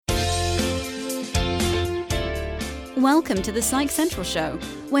Welcome to the Psych Central Show,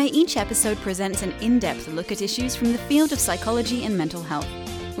 where each episode presents an in-depth look at issues from the field of psychology and mental health,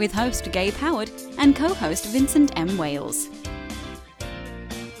 with host Gabe Howard and co-host Vincent M. Wales.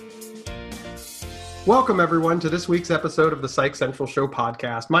 Welcome, everyone, to this week's episode of the Psych Central Show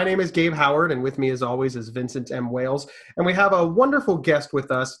podcast. My name is Gabe Howard, and with me, as always, is Vincent M. Wales. And we have a wonderful guest with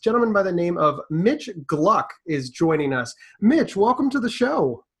us. A gentleman by the name of Mitch Gluck is joining us. Mitch, welcome to the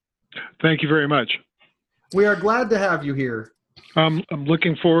show. Thank you very much. We are glad to have you here. I'm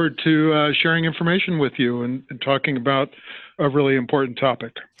looking forward to sharing information with you and talking about a really important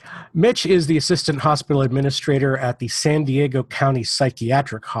topic. Mitch is the Assistant Hospital Administrator at the San Diego County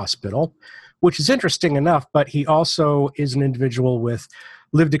Psychiatric Hospital, which is interesting enough, but he also is an individual with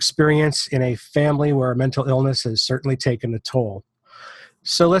lived experience in a family where mental illness has certainly taken a toll.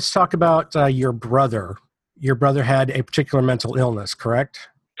 So let's talk about your brother. Your brother had a particular mental illness, correct?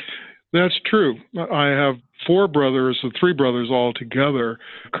 That's true. I have three brothers all together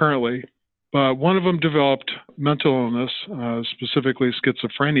currently, but one of them developed mental illness, specifically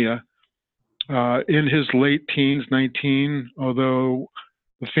schizophrenia, in his late teens, 19, although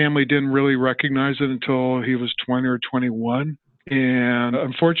the family didn't really recognize it until he was 20 or 21. And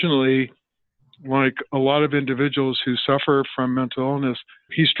unfortunately, like a lot of individuals who suffer from mental illness,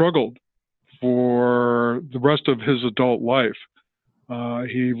 he struggled for the rest of his adult life.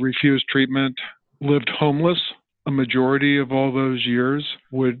 He refused treatment, lived homeless a majority of all those years,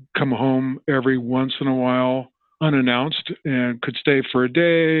 would come home every once in a while unannounced and could stay for a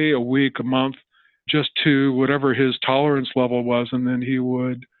day, a week, a month, just to whatever his tolerance level was, and then he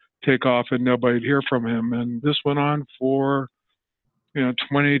would take off and nobody'd hear from him. And this went on for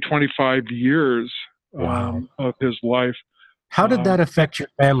 20, 25 years of his life. How did that affect your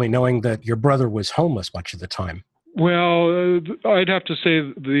family, knowing that your brother was homeless much of the time? Well, I'd have to say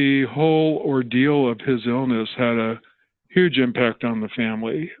the whole ordeal of his illness had a huge impact on the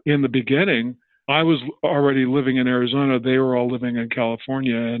family. In the beginning, I was already living in Arizona. They were all living in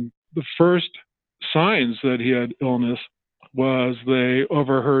California. And the first signs that he had illness was they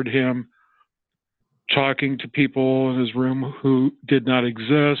overheard him talking to people in his room who did not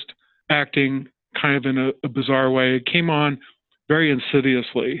exist, acting kind of in a bizarre way. It came on very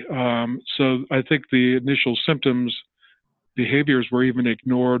insidiously. So I think the initial symptoms, behaviors were even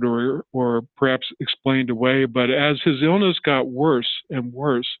ignored or perhaps explained away. But as his illness got worse and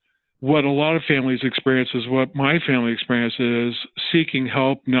worse, what a lot of families experience is what my family experienced is seeking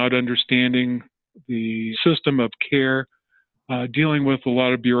help, not understanding the system of care, dealing with a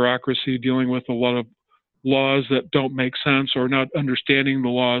lot of bureaucracy, dealing with a lot of laws that don't make sense, or not understanding the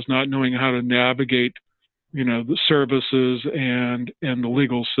laws, not knowing how to navigate the services and the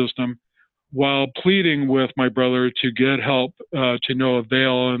legal system, while pleading with my brother to get help to no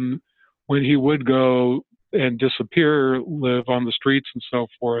avail. And when he would go and disappear, live on the streets and so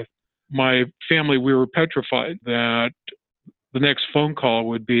forth, my family, we were petrified that the next phone call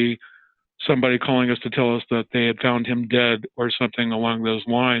would be somebody calling us to tell us that they had found him dead or something along those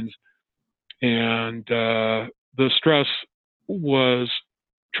lines. And the stress was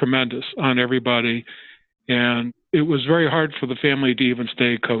tremendous on everybody. And it was very hard for the family to even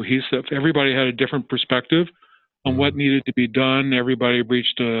stay cohesive. Everybody had a different perspective on what needed to be done. Everybody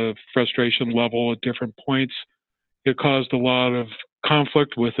reached a frustration level at different points. It caused a lot of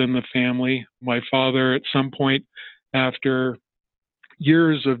conflict within the family. My father, at some point, after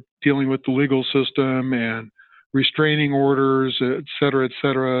years of dealing with the legal system and restraining orders, et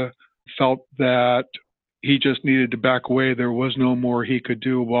cetera, felt that he just needed to back away. There was no more he could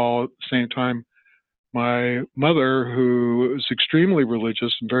do, while at the same time, my mother, who was extremely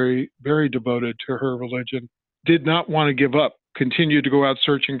religious and very, very devoted to her religion, did not want to give up, continued to go out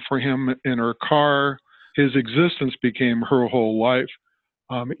searching for him in her car. His existence became her whole life,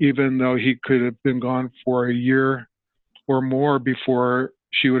 even though he could have been gone for a year or more before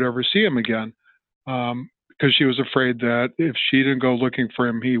she would ever see him again, because she was afraid that if she didn't go looking for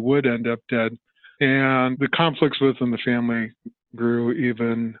him, he would end up dead. And the conflicts within the family grew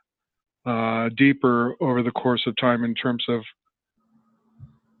even deeper over the course of time in terms of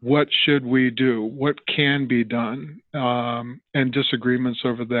what should we do, what can be done, and disagreements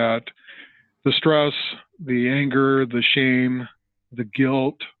over that. The stress, the anger, the shame, the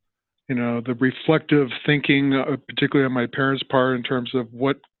guilt, the reflective thinking, particularly on my parents' part, in terms of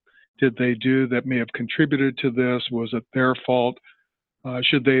what did they do that may have contributed to this? Was it their fault?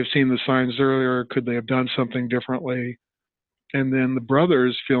 Should they have seen the signs earlier? Could they have done something differently? And then the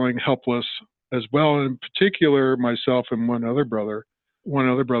brothers feeling helpless as well, in particular myself and one other brother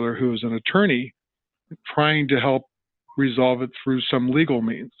who was an attorney, trying to help resolve it through some legal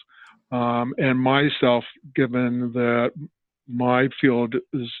means. and myself, given that my field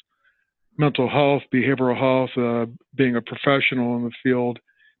is mental health, behavioral health, being a professional in the field,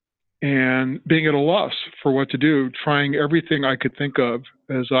 and being at a loss for what to do, trying everything I could think of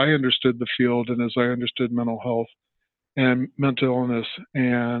as I understood the field and as I understood mental health and mental illness,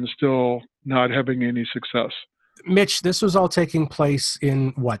 and still not having any success. Mitch, this was all taking place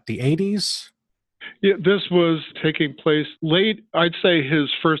in what, the 80s? Yeah, this was taking place late. I'd say his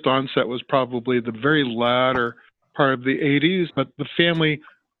first onset was probably the very latter part of the 80s, but the family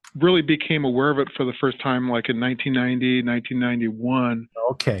really became aware of it for the first time like in 1990, 1991.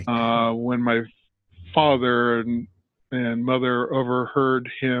 Okay. When my father and mother overheard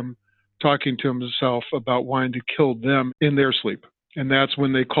him talking to himself about wanting to kill them in their sleep. And that's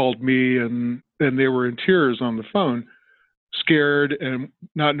when they called me, and they were in tears on the phone, scared and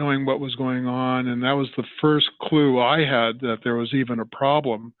not knowing what was going on. And that was the first clue I had that there was even a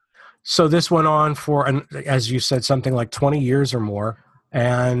problem. So this went on for, as you said, something like 20 years or more,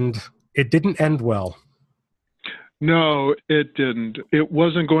 and it didn't end well. No, it didn't. It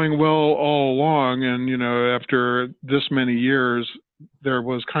wasn't going well all along. And, after this many years, there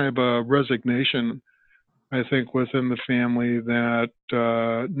was kind of a resignation, I think, within the family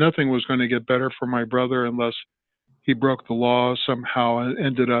that nothing was going to get better for my brother unless he broke the law somehow and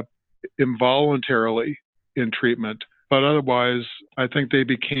ended up involuntarily in treatment. But otherwise, I think they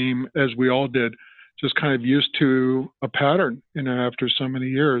became, as we all did, just kind of used to a pattern, after so many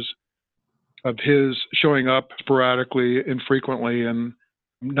years of his showing up sporadically, infrequently, and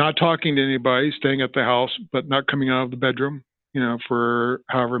not talking to anybody, staying at the house, but not coming out of the bedroom, for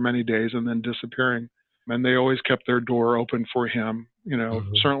however many days, and then disappearing. And they always kept their door open for him,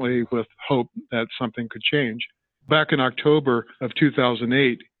 certainly with hope that something could change. Back in October of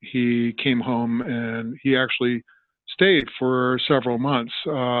 2008, he came home and he actually stayed for several months.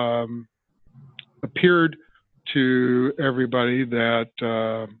 Appeared to everybody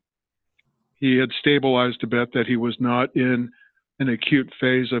that he had stabilized a bit, that he was not in an acute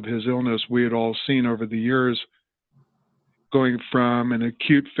phase of his illness. We had all seen over the years going from an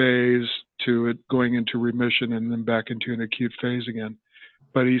acute phase to it going into remission and then back into an acute phase again.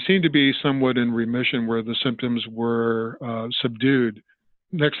 But he seemed to be somewhat in remission where the symptoms were subdued.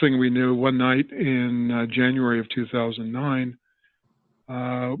 Next thing we knew, one night in January of 2009,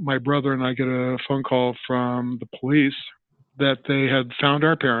 my brother and I get a phone call from the police that they had found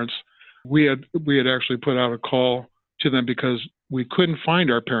our parents. We had actually put out a call to them because we couldn't find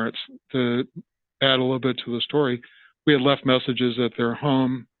our parents. To add a little bit to the story, we had left messages at their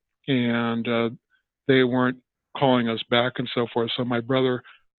home, and they weren't calling us back and so forth. So my brother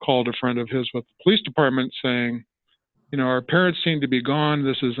called a friend of his with the police department saying, our parents seem to be gone.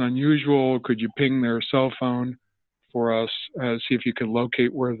 This is unusual. Could you ping their cell phone for us, see if you could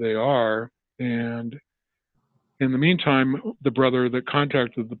locate where they are? And in the meantime, the brother that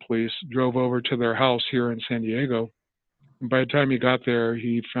contacted the police drove over to their house here in San Diego. And by the time he got there,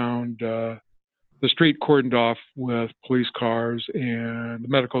 he found the street cordoned off with police cars and the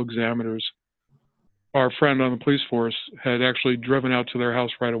medical examiners. Our friend on the police force had actually driven out to their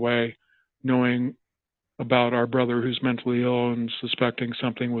house right away, knowing about our brother who's mentally ill and suspecting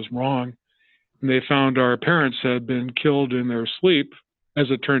something was wrong. And they found our parents had been killed in their sleep. As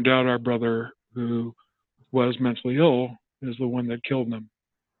it turned out, our brother, who was mentally ill, is the one that killed them.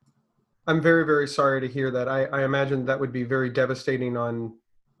 I'm very, very sorry to hear that. I imagine that would be very devastating on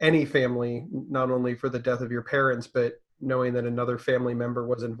any family, not only for the death of your parents, but knowing that another family member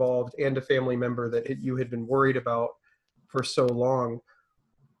was involved and a family member that you had been worried about for so long.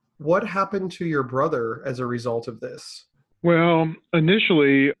 What happened to your brother as a result of this? Well,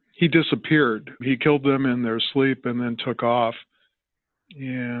 initially, he disappeared. He killed them in their sleep and then took off.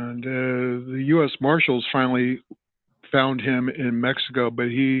 And the U.S. Marshals finally found him in Mexico, but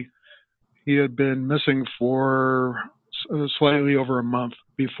he had been missing for slightly over a month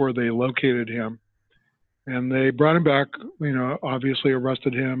before they located him. And they brought him back, obviously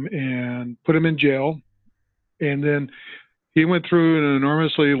arrested him and put him in jail. And then he went through an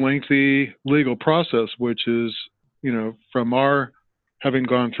enormously lengthy legal process, which is, from our having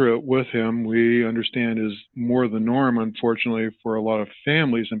gone through it with him, we understand is more the norm, unfortunately, for a lot of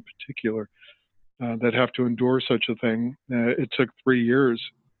families in particular that have to endure such a thing. It took 3 years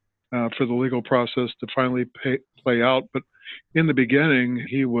for the legal process to finally play out. But in the beginning,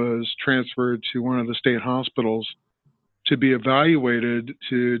 he was transferred to one of the state hospitals to be evaluated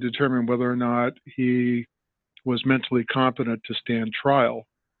to determine whether or not he was mentally competent to stand trial.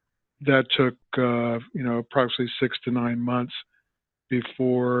 That took, approximately 6 to 9 months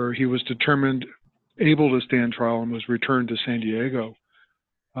before he was determined able to stand trial and was returned to San Diego.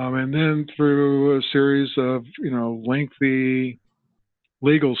 And then through a series of, lengthy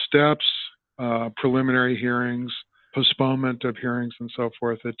legal steps, preliminary hearings, postponement of hearings, and so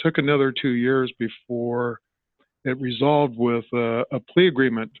forth, it took another 2 years before it resolved with a plea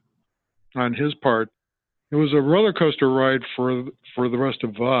agreement on his part. It was a roller coaster ride for the rest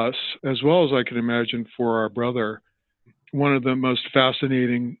of us, as well as I can imagine for our brother. One of the most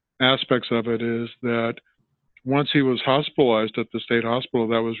fascinating aspects of it is that once he was hospitalized at the state hospital,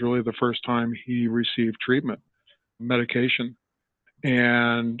 that was really the first time he received treatment, medication.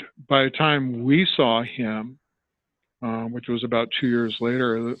 And by the time we saw him, which was about 2 years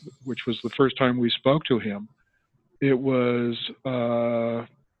later, which was the first time we spoke to him, it was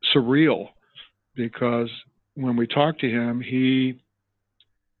surreal, because when we talked to him, he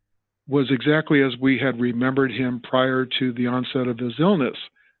was exactly as we had remembered him prior to the onset of his illness.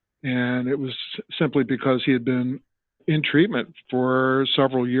 And it was simply because he had been in treatment for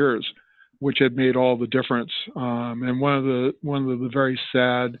several years, which had made all the difference. And one of the very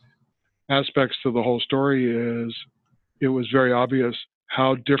sad aspects to the whole story is it was very obvious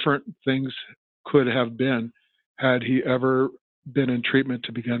how different things could have been had he ever been in treatment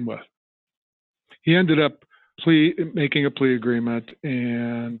to begin with. He ended up making a plea agreement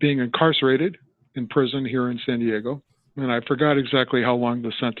and being incarcerated in prison here in San Diego. And I forgot exactly how long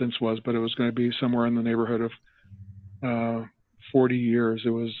the sentence was, but it was going to be somewhere in the neighborhood of 40 years.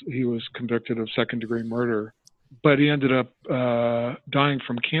 He was convicted of second-degree murder, but he ended up dying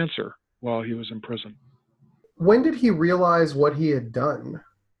from cancer while he was in prison. When did he realize what he had done?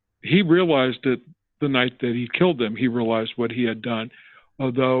 He realized it the night that he killed them. He realized what he had done,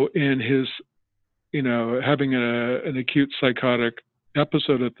 although in his, having an acute psychotic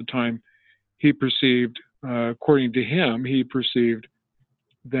episode at the time, he perceived, according to him,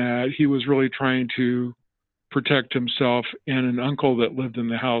 that he was really trying to protect himself and an uncle that lived in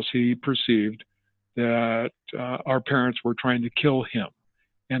the house. He perceived that our parents were trying to kill him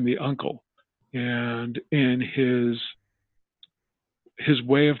and the uncle. And in his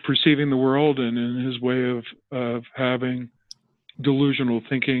way of perceiving the world and in his way of having delusional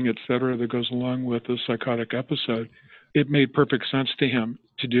thinking, et cetera, that goes along with the psychotic episode, it made perfect sense to him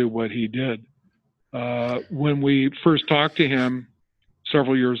to do what he did. When we first talked to him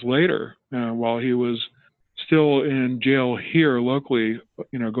several years later, while he was still in jail here locally,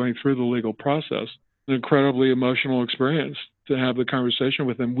 going through the legal process, an incredibly emotional experience to have the conversation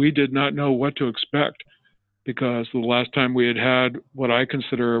with him. We did not know what to expect, because the last time we had what I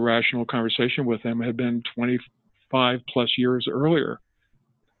consider a rational conversation with him had been 25 plus years earlier.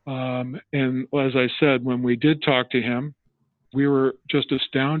 And as I said, when we did talk to him, we were just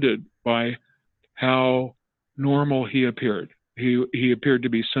astounded by how normal he appeared. He appeared to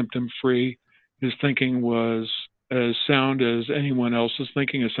be symptom-free. His thinking was as sound as anyone else's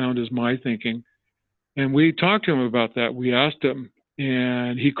thinking, as sound as my thinking. And we talked to him about that. We asked him,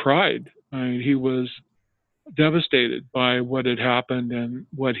 and he cried. He was devastated by what had happened and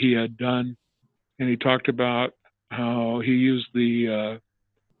what he had done. And he talked about how he used the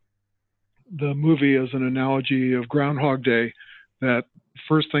movie as an analogy of Groundhog Day, that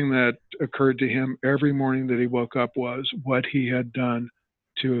first thing that occurred to him every morning that he woke up was what he had done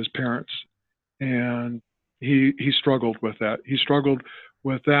to his parents. And he struggled with that. He struggled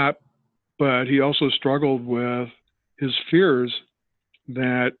with that, but he also struggled with his fears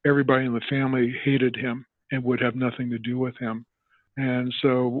that everybody in the family hated him and would have nothing to do with him. And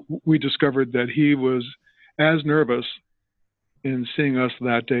so we discovered that he was as nervous in seeing us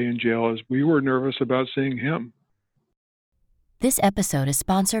that day in jail as we were nervous about seeing him. This episode is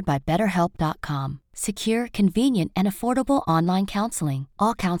sponsored by BetterHelp.com. Secure, convenient, and affordable online counseling.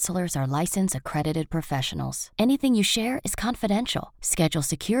 All counselors are licensed, accredited professionals. Anything you share is confidential. Schedule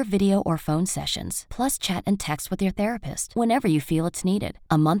secure video or phone sessions, plus chat and text with your therapist whenever you feel it's needed.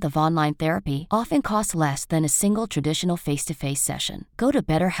 A month of online therapy often costs less than a single traditional face-to-face session. Go to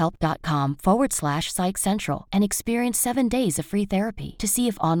BetterHelp.com/PsychCentral and experience 7 days of free therapy to see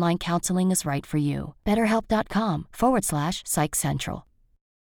if online counseling is right for you. BetterHelp.com/PsychCentral.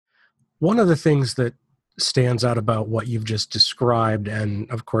 One of the things that stands out about what you've just described, and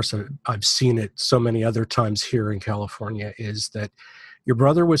of course I've seen it so many other times here in California, is that your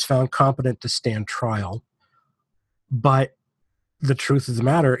brother was found competent to stand trial, but the truth of the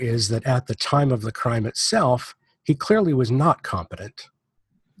matter is that at the time of the crime itself, he clearly was not competent.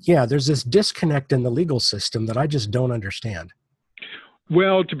 Yeah, there's this disconnect in the legal system that I just don't understand.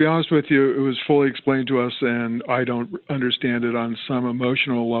 Well, to be honest with you, it was fully explained to us, and I don't understand it on some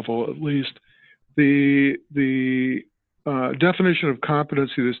emotional level, at least. The definition of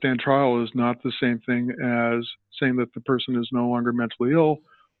competency to stand trial is not the same thing as saying that the person is no longer mentally ill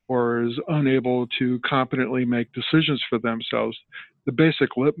or is unable to competently make decisions for themselves, the basic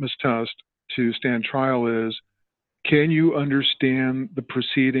litmus test to stand trial is, can you understand the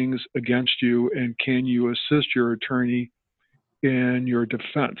proceedings against you, and can you assist your attorney in your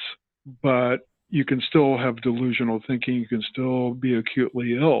defense? But you can still have delusional thinking. You can still be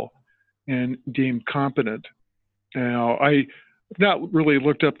acutely ill and deemed competent. Now, I've not really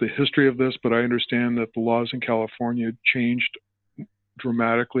looked up the history of this, but I understand that the laws in California changed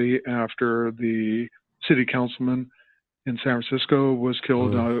dramatically after the city councilman in San Francisco was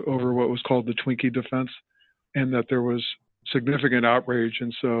killed over what was called the Twinkie defense, and that there was significant outrage.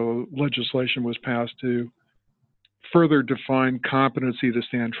 And so legislation was passed to further define competency to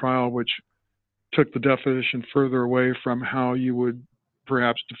stand trial, which took the definition further away from how you would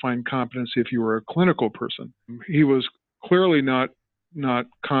perhaps define competency if you were a clinical person. He was clearly not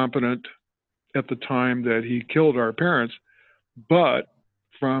competent at the time that he killed our parents, but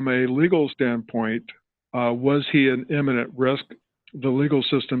from a legal standpoint, was he an imminent risk? The legal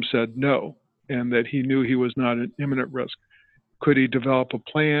system said no, and that he knew he was not an imminent risk. Could he develop a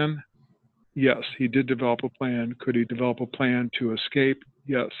plan? Yes, he did develop a plan. Could he develop a plan to escape?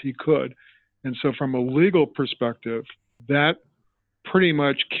 Yes, he could. And so from a legal perspective, that pretty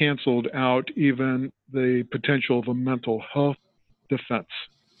much canceled out even the potential of a mental health defense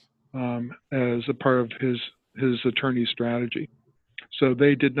as a part of his attorney's strategy. So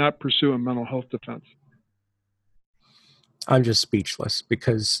they did not pursue a mental health defense. I'm just speechless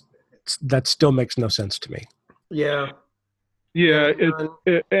because that still makes no sense to me. Yeah. Yeah,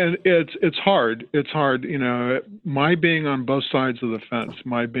 it's hard. It's hard. My being on both sides of the fence,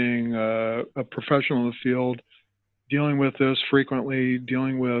 my being a professional in the field, dealing with this frequently,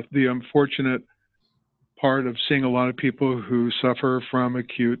 dealing with the unfortunate part of seeing a lot of people who suffer from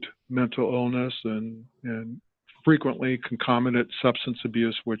acute mental illness and frequently concomitant substance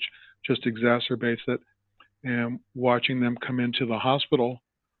abuse, which just exacerbates it, and watching them come into the hospital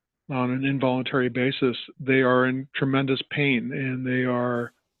on an involuntary basis. They are in tremendous pain and they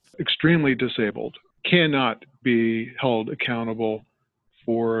are extremely disabled, cannot be held accountable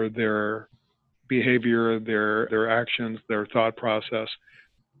for their behavior, their actions, their thought process.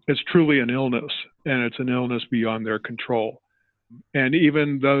 It's truly an illness, and it's an illness beyond their control. And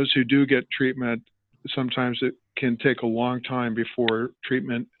even those who do get treatment, sometimes it can take a long time before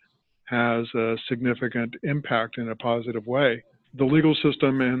treatment has a significant impact in a positive way. The legal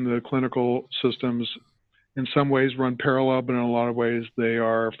system and the clinical systems in some ways run parallel, but in a lot of ways they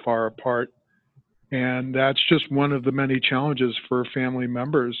are far apart. And that's just one of the many challenges for family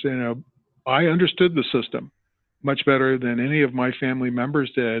members. I understood the system much better than any of my family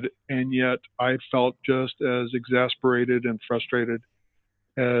members did, and yet I felt just as exasperated and frustrated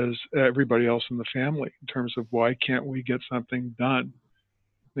as everybody else in the family in terms of why can't we get something done?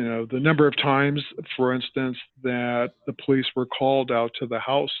 The number of times, for instance, that the police were called out to the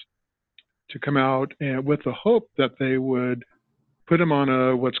house to come out and with the hope that they would put him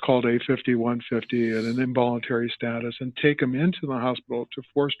on what's called a 5150 and an involuntary status and take him into the hospital to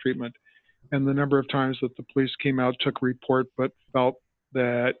force treatment. And the number of times that the police came out, took a report, but felt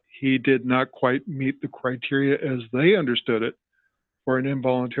that he did not quite meet the criteria as they understood it for an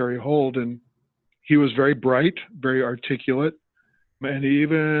involuntary hold. And he was very bright, very articulate. And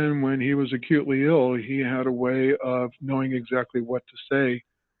even when he was acutely ill, he had a way of knowing exactly what to say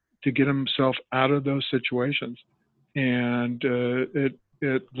to get himself out of those situations. And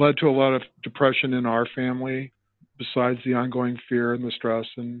it led to a lot of depression in our family, besides the ongoing fear and the stress.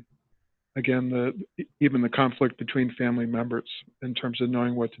 And again, even the conflict between family members in terms of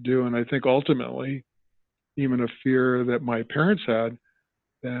knowing what to do. And I think ultimately, even a fear that my parents had,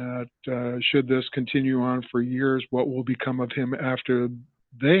 that should this continue on for years, what will become of him after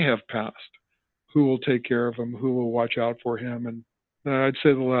they have passed? Who will take care of him? Who will watch out for him? And I'd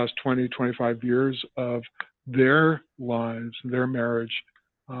say the last 20, 25 years of their lives, their marriage,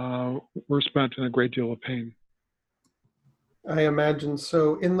 were spent in a great deal of pain. I imagine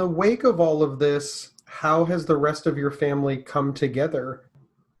so. In the wake of all of this, how has the rest of your family come together?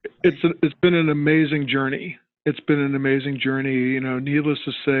 It's been an amazing journey. It's been an amazing journey. Needless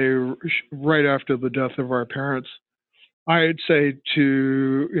to say, right after the death of our parents, I'd say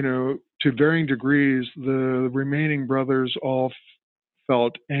to varying degrees, the remaining brothers all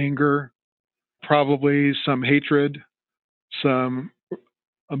felt anger, probably some hatred, some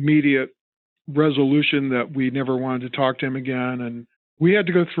immediate resolution that we never wanted to talk to him again. And we had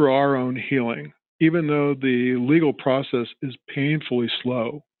to go through our own healing, even though the legal process is painfully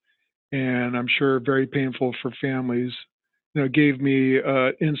slow. And I'm sure very painful for families. Gave me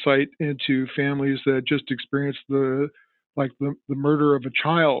insight into families that just experienced the like the murder of a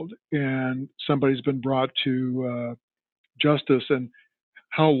child, and somebody's been brought to justice, and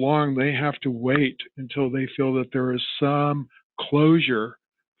how long they have to wait until they feel that there is some closure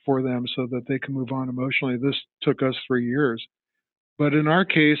for them so that they can move on emotionally. This took us 3 years. But in our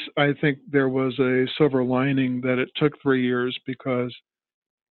case, I think there was a silver lining that it took 3 years, because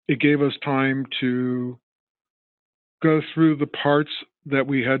it gave us time to go through the parts that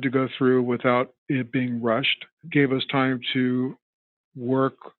we had to go through without it being rushed. It gave us time to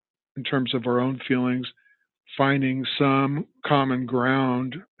work in terms of our own feelings, finding some common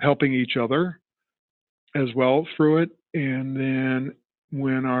ground, helping each other as well through it. And then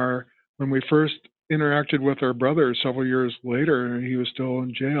when we first interacted with our brother several years later, and he was still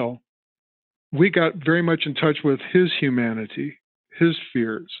in jail, we got very much in touch with his humanity, his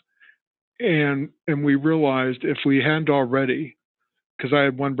fears. And we realized if we hadn't already, because I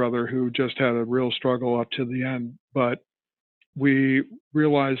had one brother who just had a real struggle up to the end, but we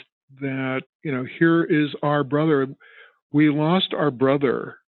realized that, here is our brother. We lost our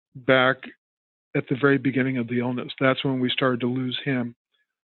brother back at the very beginning of the illness. That's when we started to lose him.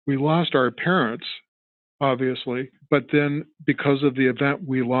 We lost our parents, obviously, but then because of the event,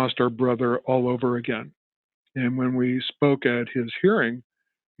 we lost our brother all over again. And when we spoke at his hearing,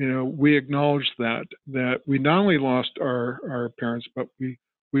 we acknowledged that we not only lost our parents, but we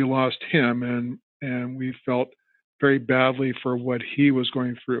lost him, and we felt very badly for what he was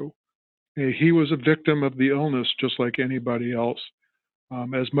going through. He was a victim of the illness, just like anybody else,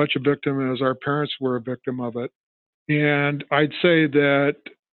 as much a victim as our parents were a victim of it. And I'd say that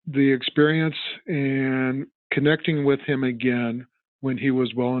the experience and connecting with him again when he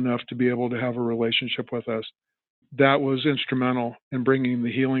was well enough to be able to have a relationship with us, that was instrumental in bringing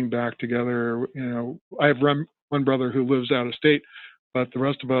the healing back together. I have one brother who lives out of state, but the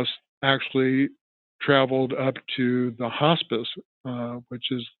rest of us actually traveled up to the hospice, which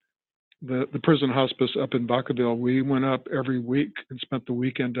is the prison hospice up in Vacaville. We went up every week and spent the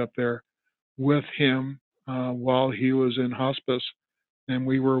weekend up there with him while he was in hospice, and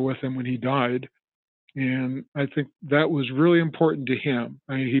we were with him when he died. And I think that was really important to him.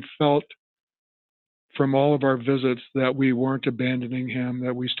 He felt from all of our visits that we weren't abandoning him,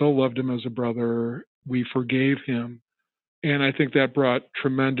 that we still loved him as a brother, we forgave him. And I think that brought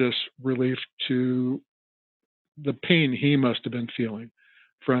tremendous relief to the pain he must have been feeling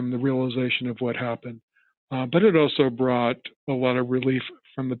from the realization of what happened. But it also brought a lot of relief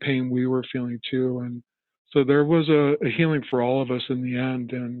from the pain we were feeling too. And so there was a healing for all of us in the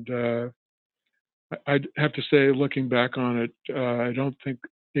end. And I'd have to say, looking back on it, I don't think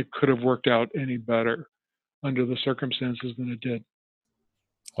it could have worked out any better under the circumstances than it did.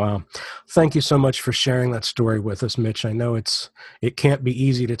 Wow. Thank you so much for sharing that story with us, Mitch. I know it can't be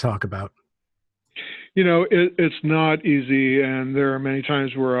easy to talk about. It's not easy. And there are many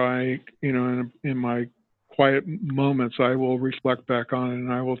times where I, in my quiet moments, I will reflect back on it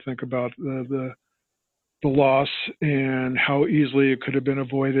and I will think about the loss and how easily it could have been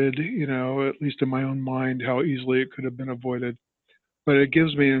avoided, at least in my own mind, how easily it could have been avoided. But it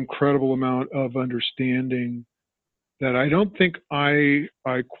gives me an incredible amount of understanding that I don't think I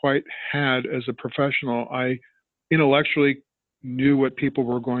quite had as a professional. I intellectually knew what people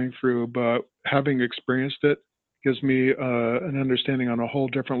were going through, but having experienced it gives me an understanding on a whole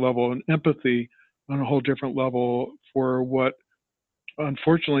different level, and empathy on a whole different level for what,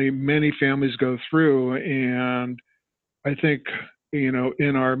 unfortunately, many families go through. And I think,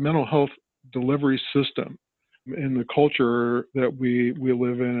 in our mental health delivery system, in the culture that we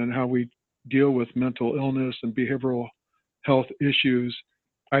live in and how we deal with mental illness and behavioral health issues,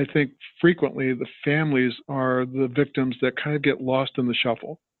 I think frequently the families are the victims that kind of get lost in the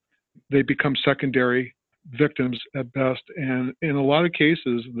shuffle. They become secondary victims at best. And in a lot of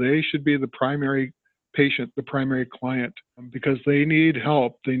cases, they should be the primary patient, the primary client, because they need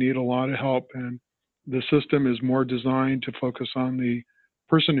help. They need a lot of help. And the system is more designed to focus on the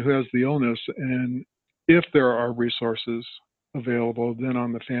person who has the illness, and if there are resources available, then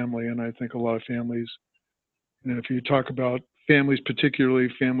on the family. And I think a lot of families, if you talk about families, particularly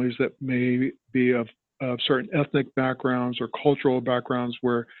families that may be of certain ethnic backgrounds or cultural backgrounds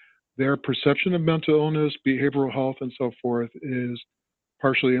where their perception of mental illness, behavioral health, and so forth is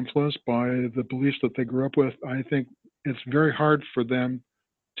partially influenced by the beliefs that they grew up with, I think it's very hard for them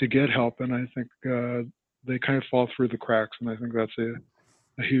to get help. And I think they kind of fall through the cracks. And I think that's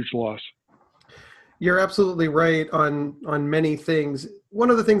a huge loss. You're absolutely right on many things.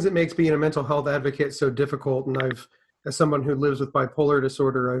 One of the things that makes being a mental health advocate so difficult, and I've, as someone who lives with bipolar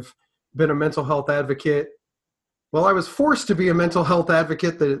disorder, I've been a mental health advocate. Well, I was forced to be a mental health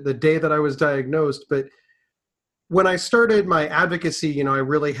advocate the day that I was diagnosed, but when I started my advocacy, I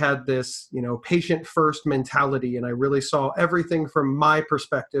really had this, patient first mentality, and I really saw everything from my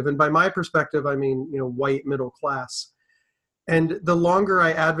perspective. And by my perspective, I mean, white middle class. And the longer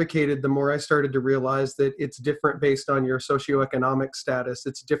I advocated, the more I started to realize that it's different based on your socioeconomic status.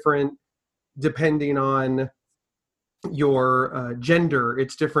 It's different depending on your gender.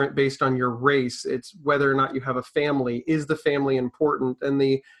 It's different based on your race. It's whether or not you have a family. Is the family important? And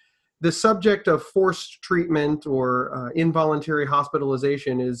the subject of forced treatment or involuntary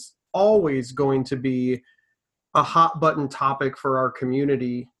hospitalization is always going to be a hot button topic for our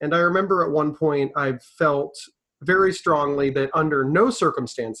community. And I remember at one point I felt very strongly that under no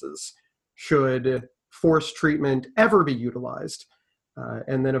circumstances should forced treatment ever be utilized.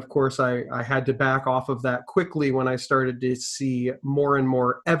 And then, of course, I had to back off of that quickly when I started to see more and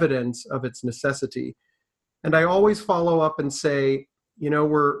more evidence of its necessity. And I always follow up and say,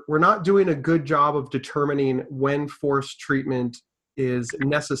 we're not doing a good job of determining when forced treatment is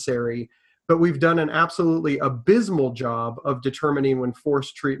necessary, but we've done an absolutely abysmal job of determining when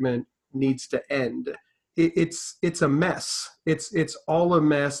forced treatment needs to end. It's a mess. It's all a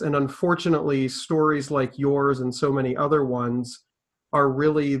mess. And unfortunately, stories like yours and so many other ones are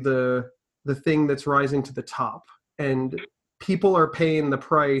really the thing that's rising to the top. And people are paying the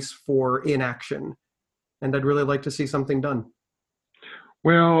price for inaction. And I'd really like to see something done.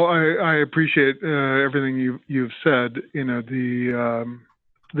 Well, I appreciate everything you've said. There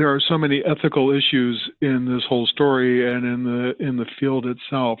are so many ethical issues in this whole story and in the field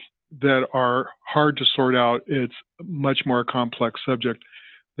itself that are hard to sort out. It's a much more complex subject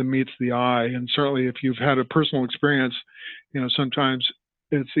than meets the eye. And certainly, if you've had a personal experience, sometimes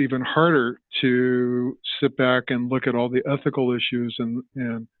it's even harder to sit back and look at all the ethical issues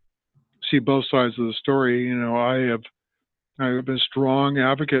and see both sides of the story. I've been a strong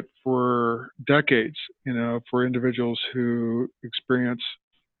advocate for decades, for individuals who experience,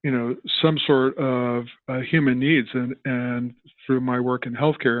 some sort of human needs and through my work in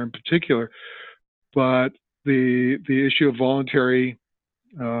healthcare in particular. But the issue of voluntary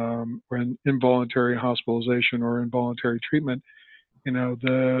or involuntary hospitalization or involuntary treatment,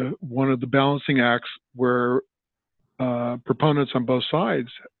 one of the balancing acts where proponents on both sides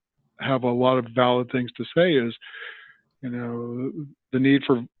have a lot of valid things to say is, the need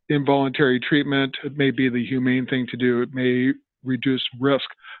for involuntary treatment. It may be the humane thing to do. It may reduce risk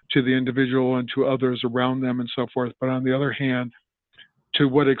to the individual and to others around them and so forth. But on the other hand, to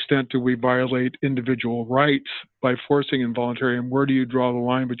what extent do we violate individual rights by forcing involuntary? And where do you draw the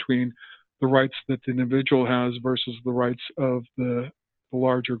line between the rights that the individual has versus the rights of the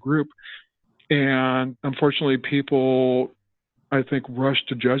larger group? And unfortunately, people, I think, rush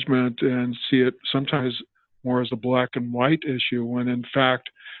to judgment and see it sometimes more as a black and white issue, when in fact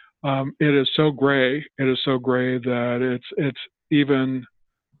it is so gray. It is so gray that it's even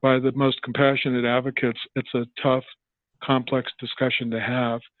by the most compassionate advocates, it's a tough, complex discussion to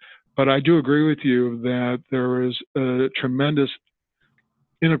have. But I do agree with you that there is a tremendous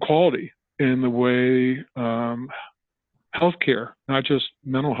inequality in the way healthcare, not just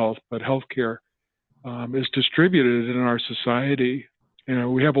mental health, but healthcare is distributed in our society.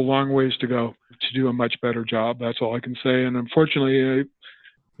 We have a long ways to go to do a much better job. That's all I can say. And unfortunately,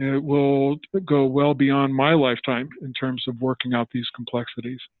 it will go well beyond my lifetime in terms of working out these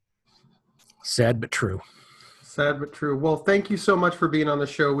complexities. Sad but true. Sad but true. Well, thank you so much for being on the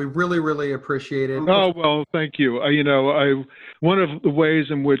show. We really, really appreciate it. Oh, well, thank you. One of the ways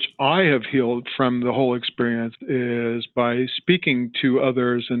in which I have healed from the whole experience is by speaking to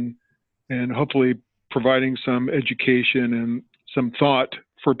others and hopefully providing some education and some thought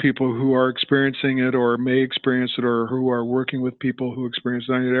for people who are experiencing it or may experience it or who are working with people who experience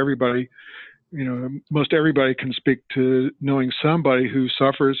it. I mean, everybody, most everybody can speak to knowing somebody who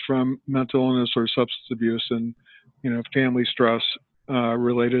suffers from mental illness or substance abuse and, family stress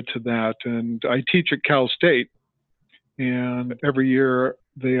related to that. And I teach at Cal State, and every year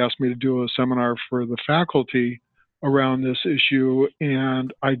they ask me to do a seminar for the faculty around this issue.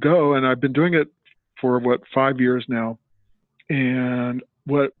 And I go, and I've been doing it for 5 years now. And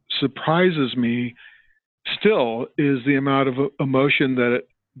what surprises me still is the amount of emotion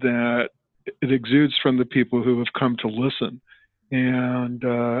that it exudes from the people who have come to listen.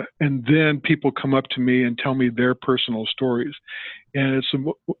 And then people come up to me and tell me their personal stories. And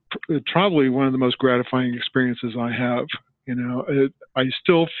it's probably one of the most gratifying experiences I have. I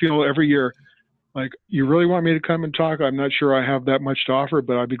still feel every year like, you really want me to come and talk? I'm not sure I have that much to offer,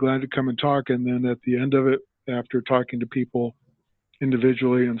 but I'd be glad to come and talk. And then at the end of it, after talking to people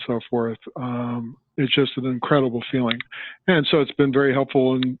individually and so forth, it's just an incredible feeling. And so it's been very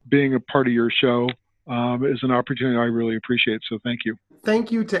helpful in being a part of your show is an opportunity I really appreciate. So thank you.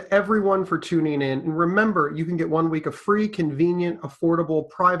 Thank you to everyone for tuning in. And remember, you can get 1 week of free, convenient, affordable,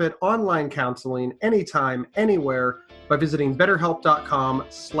 private online counseling anytime, anywhere by visiting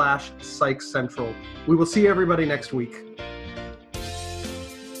betterhelp.com/psychcentral. We will see everybody next week.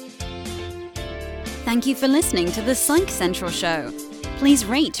 Thank you for listening to the Psych Central Show. Please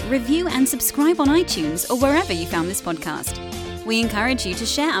rate, review, and subscribe on iTunes or wherever you found this podcast. We encourage you to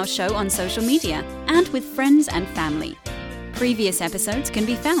share our show on social media and with friends and family. Previous episodes can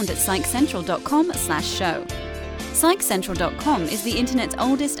be found at psychcentral.com/show. Psychcentral.com is the internet's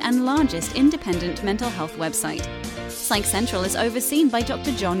oldest and largest independent mental health website. Psych Central is overseen by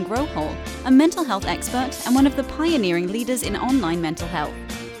Dr. John Grohol, a mental health expert and one of the pioneering leaders in online mental health.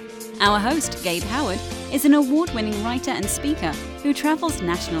 Our host, Gabe Howard, is an award-winning writer and speaker who travels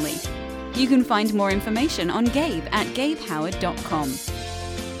nationally. You can find more information on Gabe at gabehoward.com.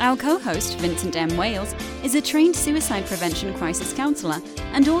 Our co-host, Vincent M. Wales, is a trained suicide prevention crisis counselor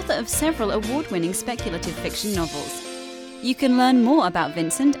and author of several award-winning speculative fiction novels. You can learn more about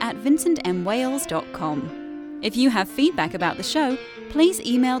Vincent at vincentmwales.com. If you have feedback about the show, please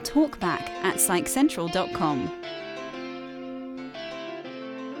email talkback@psychcentral.com.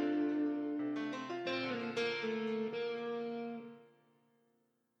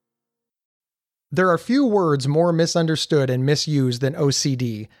 There are few words more misunderstood and misused than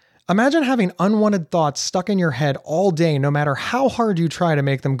OCD. Imagine having unwanted thoughts stuck in your head all day no matter how hard you try to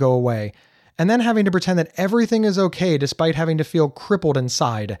make them go away, and then having to pretend that everything is okay despite having to feel crippled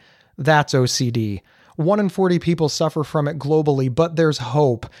inside. That's OCD. 1 in 40 people suffer from it globally, but there's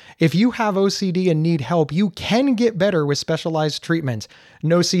hope. If you have OCD and need help, you can get better with specialized treatment.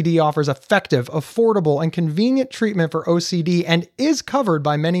 NoCD offers effective, affordable, and convenient treatment for OCD and is covered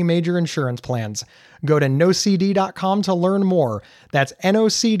by many major insurance plans. Go to nocd.com to learn more. That's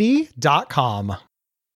nocd.com.